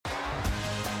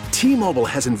T-Mobile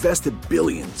has invested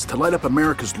billions to light up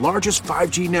America's largest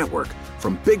 5G network,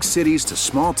 from big cities to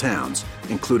small towns,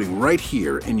 including right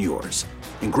here in yours.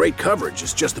 And great coverage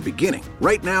is just the beginning.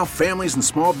 Right now, families and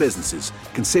small businesses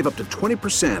can save up to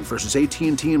 20% versus AT&T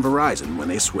and Verizon when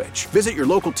they switch. Visit your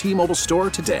local T-Mobile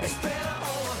store today.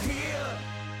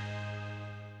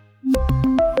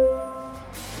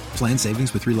 Plan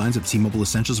savings with 3 lines of T-Mobile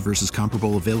Essentials versus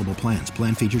comparable available plans.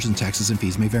 Plan features and taxes and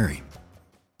fees may vary.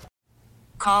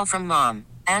 Call from mom.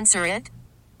 Answer it.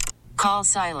 Call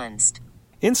silenced.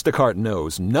 Instacart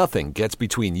knows nothing gets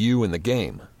between you and the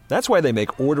game. That's why they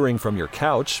make ordering from your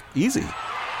couch easy.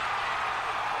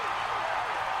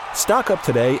 Stock up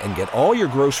today and get all your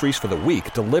groceries for the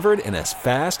week delivered in as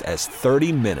fast as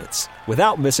 30 minutes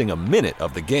without missing a minute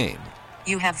of the game.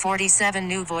 You have 47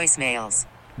 new voicemails.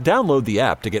 Download the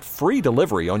app to get free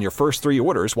delivery on your first 3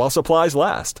 orders while supplies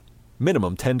last.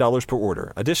 Minimum $10 per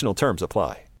order. Additional terms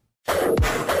apply.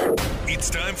 It's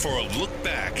time for a look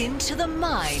back into the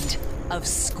mind of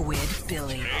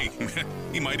Squidbilly. Hey,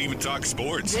 he might even talk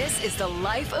sports. This is the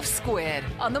Life of Squid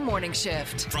on the Morning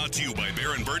Shift. Brought to you by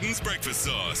Baron Burton's Breakfast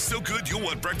Sauce. So good you'll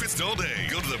want breakfast all day.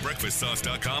 Go to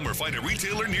thebreakfastsauce.com or find a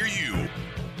retailer near you.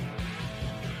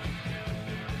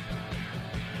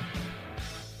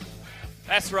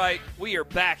 That's right. We are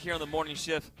back here on the Morning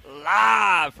Shift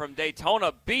live from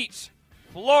Daytona Beach,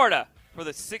 Florida, for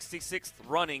the 66th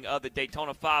running of the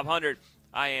Daytona 500.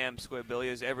 I am Squidbilly,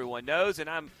 as everyone knows, and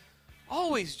I'm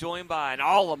always joined by an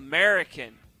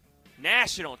All-American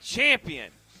national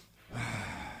champion.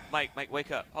 Mike, wake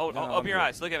up. Open your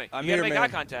eyes. Look at me. You got to make eye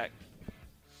contact.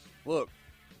 Look,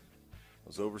 I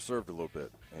was overserved a little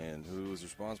bit, and who was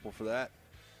responsible for that?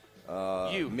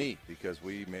 You. Me, because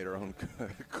we made our own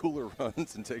cooler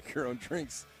runs and take our own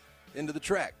drinks into the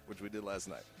track, which we did last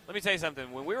night. Let me tell you something.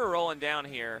 When we were rolling down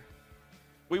here,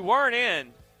 we weren't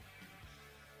in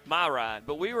my ride,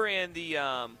 but we were in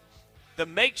the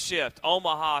makeshift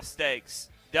Omaha Steaks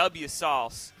W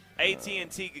Sauce AT&T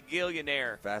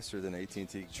Gagillionaire faster than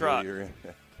AT&T truck.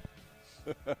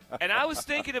 And I was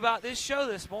thinking about this show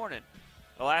this morning.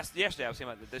 Yesterday I was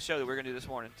thinking about the show that we're going to do this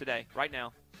morning, today, right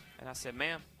now. And I said,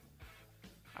 man,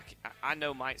 I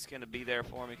know Mike's going to be there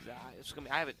for me because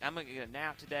I'm going to get a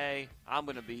nap today. I'm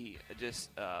going to be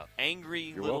just angry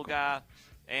You're little welcome. guy.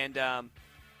 And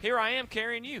here I am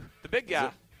carrying you, the big guy.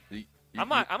 I'm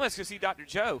just going to see Dr.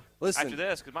 Joe after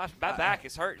this because my back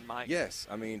is hurting, Mike. Yes.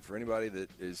 I mean, for anybody that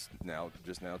is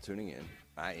just now tuning in,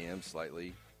 I am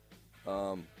slightly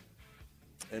and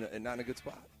not in a good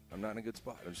spot. I'm not in a good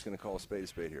spot. I'm just going to call a spade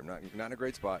here. I'm not in a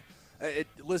great spot.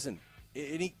 Listen,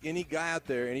 any guy out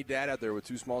there, any dad out there with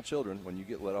 2 small children, when you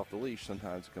get let off the leash,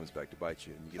 sometimes it comes back to bite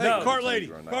you. And you get Cart lady,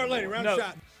 round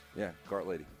shot. Yeah, cart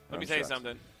lady. Let me tell you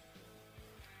something.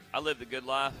 I live the good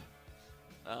life.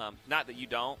 Not that you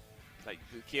don't. Like,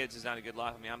 the kids is not a good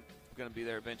life. I mean, I'm going to be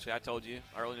there eventually. I told you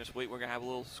earlier this week we're going to have a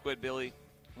little Squidbilly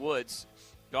Woods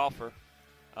golfer.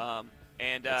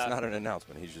 It's not an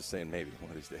announcement. He's just saying maybe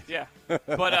one of these days. Yeah,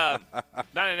 but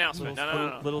not an announcement.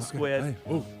 No. Little squid.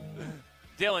 Hey.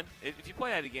 Dylan, if you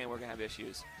play that again, we're going to have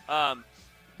issues.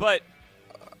 But,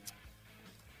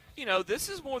 this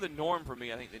is more the norm for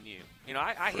me, I think, than you.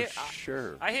 I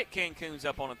hit Cancun's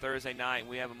up on a Thursday night, and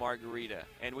we have a margarita,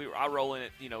 and I roll in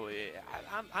it.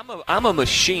 I'm a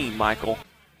machine, Michael.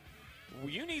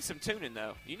 You need some tuning,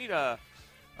 though. You need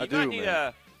maybe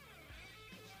a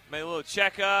little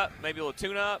checkup, maybe a little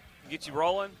tune-up, get you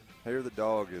rolling. I hear the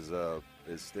dog is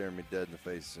staring me dead in the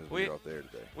face as soon as we get out there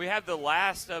today. We have the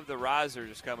last of the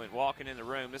risers walking in the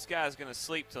room. This guy's going to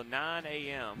sleep till 9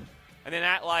 a.m. and then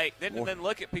act like then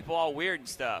look at people all weird and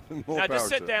stuff. Now just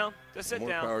sit down. Just sit down.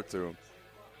 More power to him.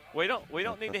 We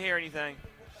don't need to hear anything.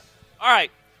 All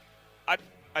right.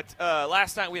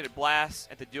 Last night we had a blast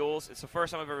at the duels. It's the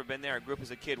first time I've ever been there. I grew up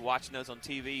as a kid watching those on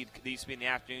TV. They used to be in the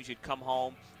afternoons. You'd come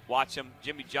home, watch them.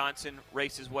 Jimmy Johnson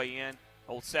raced his way in,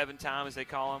 old 7-time as they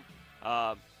call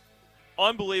him.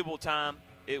 Unbelievable time.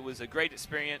 It was a great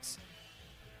experience.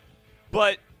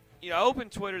 But, I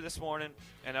opened Twitter this morning,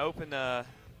 and I opened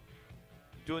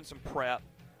doing some prep,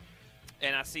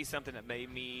 and I see something that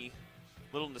made me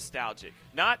a little nostalgic.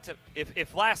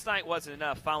 If last night wasn't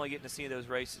enough, finally getting to see those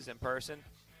races in person,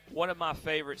 one of my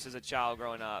favorites as a child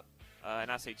growing up, and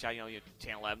I say child, you're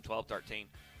 10, 11, 12, 13,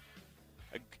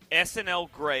 SNL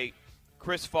great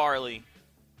Chris Farley,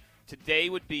 today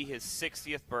would be his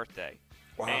 60th birthday.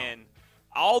 Wow. And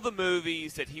all the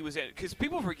movies that he was in, because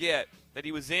people forget that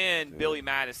he was in Billy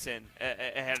Madison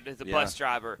as the bus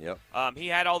driver. Yep. He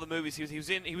had all the movies. He was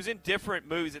in different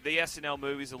movies, the SNL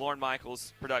movies, the Lorne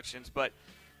Michaels productions. But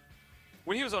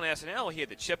when he was on SNL, he had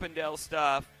the Chippendale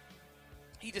stuff.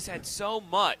 He just had so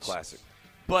much. Classic.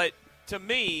 But to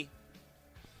me,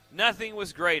 nothing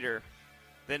was greater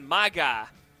than my guy,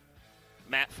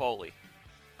 Matt Foley.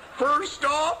 First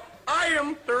off, I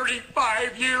am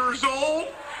 35 years old.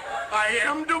 I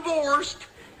am divorced,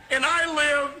 and I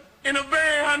live in a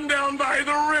van down by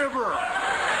the river.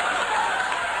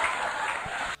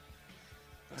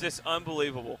 Just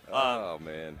unbelievable. Oh,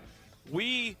 man.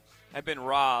 We have been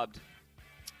robbed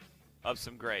of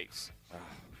some greats.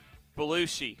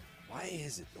 Belushi. Why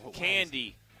is it?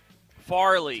 Candy.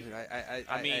 Farley. Dude, I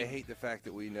hate the fact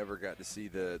that we never got to see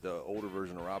the older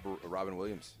version of Robin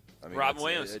Williams. I mean, Robin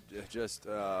Williams. There's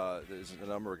a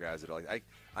number of guys that are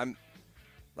I'm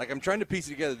trying to piece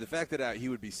it together. The fact that he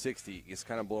would be 60 is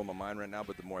kind of blowing my mind right now,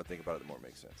 but the more I think about it, the more it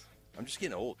makes sense. I'm just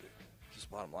getting old, dude. Just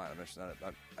bottom line.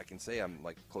 I can say I'm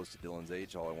like close to Dylan's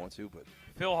age all I want to, but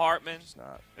Phil Hartman it's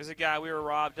not. Is a guy we were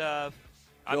robbed of.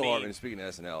 Phil Hartman, speaking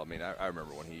of SNL, I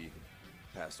remember when he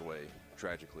passed away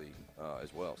tragically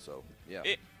as well. So, yeah.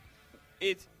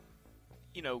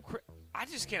 I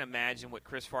just can't imagine what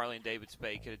Chris Farley and David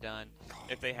Spade could have done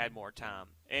if they had more time.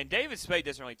 And David Spade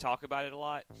doesn't really talk about it a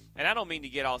lot. And I don't mean to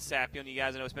get all sappy on you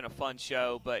guys. I know it's been a fun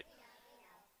show, but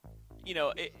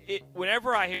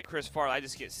whenever I hear Chris Farley, I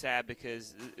just get sad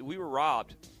because we were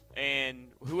robbed. And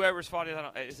whoever's fault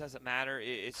it doesn't matter.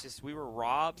 It's just we were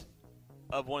robbed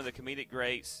of one of the comedic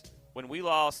greats when we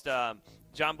lost John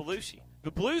Belushi.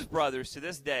 The Blues Brothers, to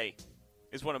this day,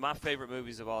 is one of my favorite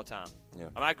movies of all time. Yeah.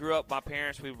 When I grew up, my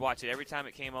parents, we would watch it every time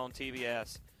it came on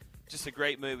TBS. Just a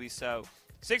great movie. So,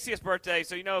 60th birthday.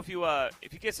 So, if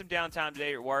you get some downtime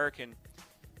today at work and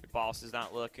your boss is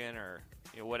not looking or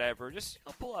whatever, just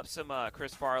pull up some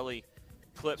Chris Farley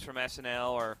clips from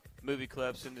SNL or movie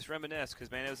clips and just reminisce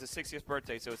because, man, it was his 60th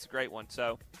birthday, so it's a great one.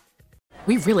 So.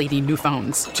 We really need new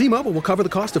phones. T-Mobile will cover the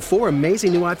cost of 4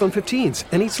 amazing new iPhone 15s,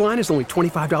 and each line is only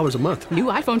 $25 a month. New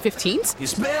iPhone 15s?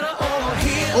 It's better over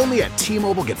here. Only at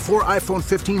T-Mobile, get 4 iPhone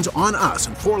 15s on us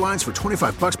and 4 lines for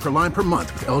 $25 per line per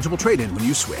month with eligible trade-in when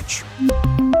you switch.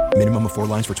 Minimum of 4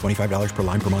 lines for $25 per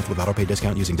line per month with autopay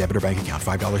discount using debit or bank account.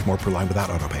 $5 more per line without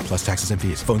autopay, plus taxes and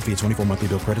fees. Phone fee at 24 monthly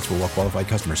bill credits for well-qualified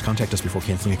customers. Contact us before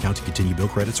canceling account to continue bill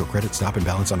credits or credit stop and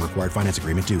balance on required finance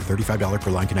agreement due. $35 per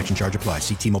line connection charge applies.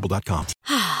 See T-Mobile.com.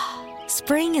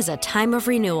 Spring is a time of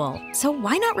renewal, so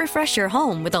why not refresh your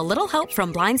home with a little help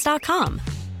from Blinds.com?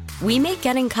 We make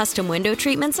getting custom window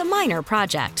treatments a minor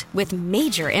project with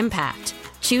major impact.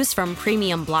 Choose from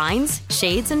premium blinds,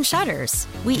 shades, and shutters.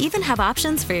 We even have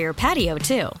options for your patio,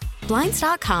 too.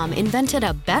 Blinds.com invented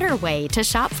a better way to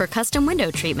shop for custom window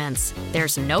treatments.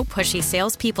 There's no pushy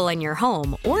salespeople in your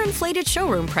home or inflated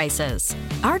showroom prices.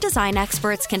 Our design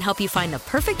experts can help you find the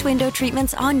perfect window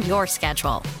treatments on your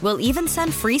schedule. We'll even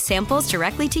send free samples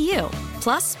directly to you.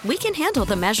 Plus, we can handle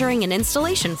the measuring and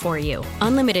installation for you.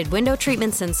 Unlimited window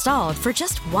treatments installed for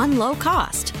just one low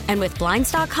cost. And with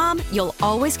Blinds.com, you'll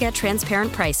always get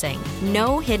transparent pricing.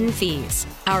 No hidden fees.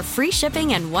 Our free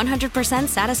shipping and 100%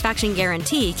 satisfaction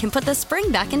guarantee can put the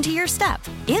spring back into your step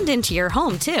and into your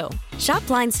home, too. Shop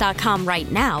Blinds.com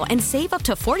right now and save up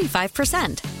to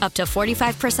 45%. Up to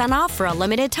 45% off for a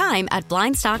limited time at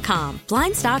Blinds.com.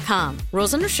 Blinds.com.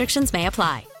 Rules and restrictions may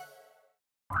apply.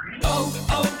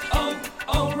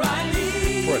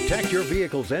 O'Reilly. Protect your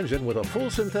vehicle's engine with a full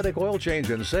synthetic oil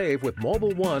change and save with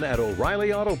Mobile One at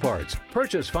O'Reilly Auto Parts.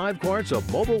 Purchase 5 quarts of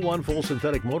Mobile One full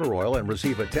synthetic motor oil and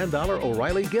receive a $10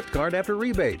 O'Reilly gift card after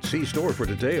rebate. See store for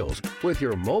details. With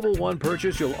your Mobile One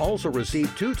purchase, you'll also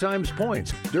receive 2 times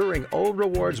points during O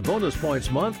Rewards Bonus Points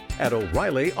Month at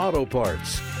O'Reilly Auto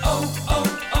Parts.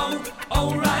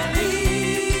 O'Reilly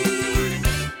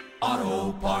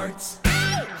Auto Parts.